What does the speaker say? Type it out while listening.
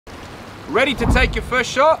Ready to take your first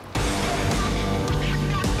shot?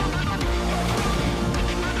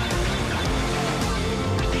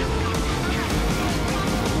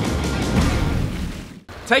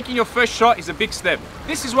 Taking your first shot is a big step.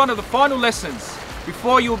 This is one of the final lessons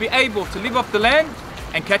before you'll be able to live off the land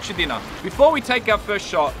and catch your dinner. Before we take our first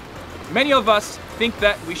shot, many of us think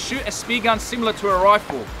that we shoot a spear gun similar to a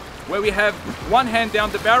rifle, where we have one hand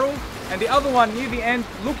down the barrel and the other one near the end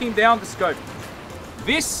looking down the scope.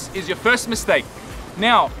 This is your first mistake.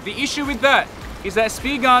 Now, the issue with that is that a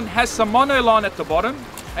spear gun has some monoline at the bottom,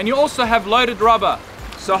 and you also have loaded rubber.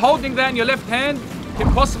 So holding that in your left hand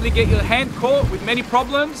can possibly get your hand caught with many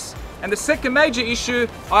problems. And the second major issue,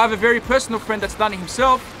 I have a very personal friend that's done it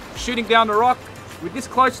himself, shooting down a rock with this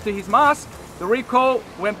close to his mask. The recoil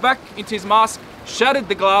went back into his mask, shattered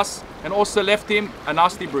the glass, and also left him a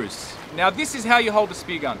nasty bruise. Now this is how you hold a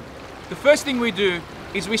spear gun. The first thing we do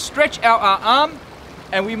is we stretch out our arm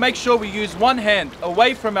and we make sure we use one hand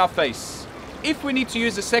away from our face. If we need to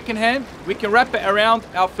use the second hand, we can wrap it around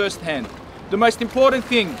our first hand. The most important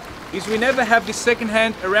thing is we never have this second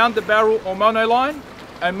hand around the barrel or monoline,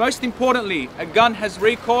 and most importantly, a gun has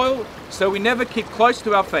recoil, so we never keep close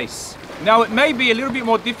to our face. Now it may be a little bit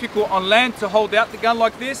more difficult on land to hold out the gun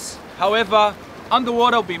like this, however,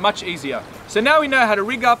 underwater will be much easier. So now we know how to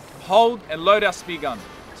rig up, hold and load our spear gun.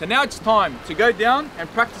 So now it's time to go down and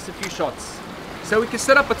practice a few shots. So we can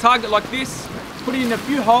set up a target like this, put it in a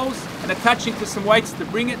few holes and attach it to some weights to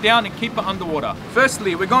bring it down and keep it underwater.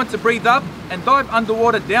 Firstly, we're going to breathe up and dive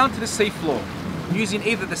underwater down to the seafloor, using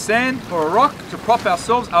either the sand or a rock to prop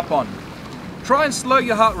ourselves up on. Try and slow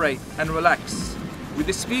your heart rate and relax. With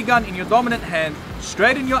the spear gun in your dominant hand,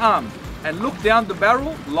 straighten your arm and look down the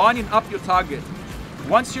barrel, lining up your target.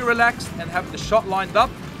 Once you're relaxed and have the shot lined up,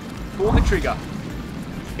 pull the trigger.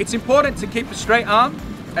 It's important to keep a straight arm,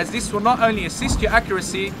 as this will not only assist your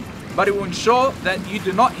accuracy, but it will ensure that you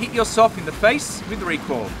do not hit yourself in the face with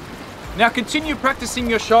recoil. Now continue practicing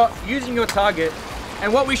your shot using your target,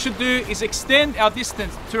 and what we should do is extend our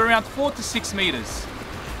distance to around 4 to 6 meters.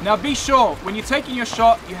 Now be sure when you're taking your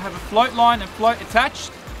shot you have a float line and float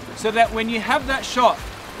attached, so that when you have that shot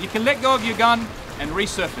you can let go of your gun and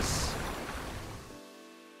resurface.